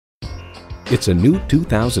It's a new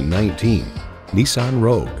 2019 Nissan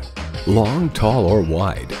Rogue. Long, tall, or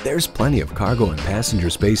wide, there's plenty of cargo and passenger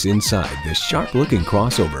space inside this sharp-looking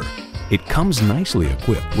crossover. It comes nicely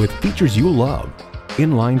equipped with features you'll love: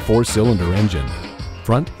 inline 4-cylinder engine,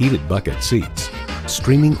 front heated bucket seats,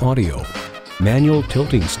 streaming audio, manual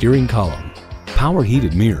tilting steering column, power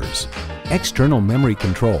heated mirrors, external memory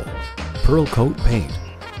control, pearl coat paint,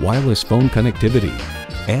 wireless phone connectivity,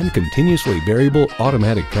 and continuously variable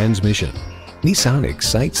automatic transmission. Nissan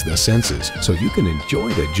excites the senses so you can enjoy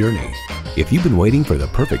the journey. If you've been waiting for the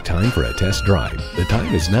perfect time for a test drive, the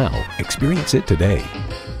time is now. Experience it today.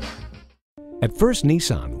 At First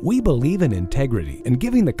Nissan, we believe in integrity and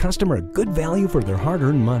giving the customer a good value for their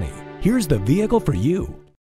hard-earned money. Here's the vehicle for you.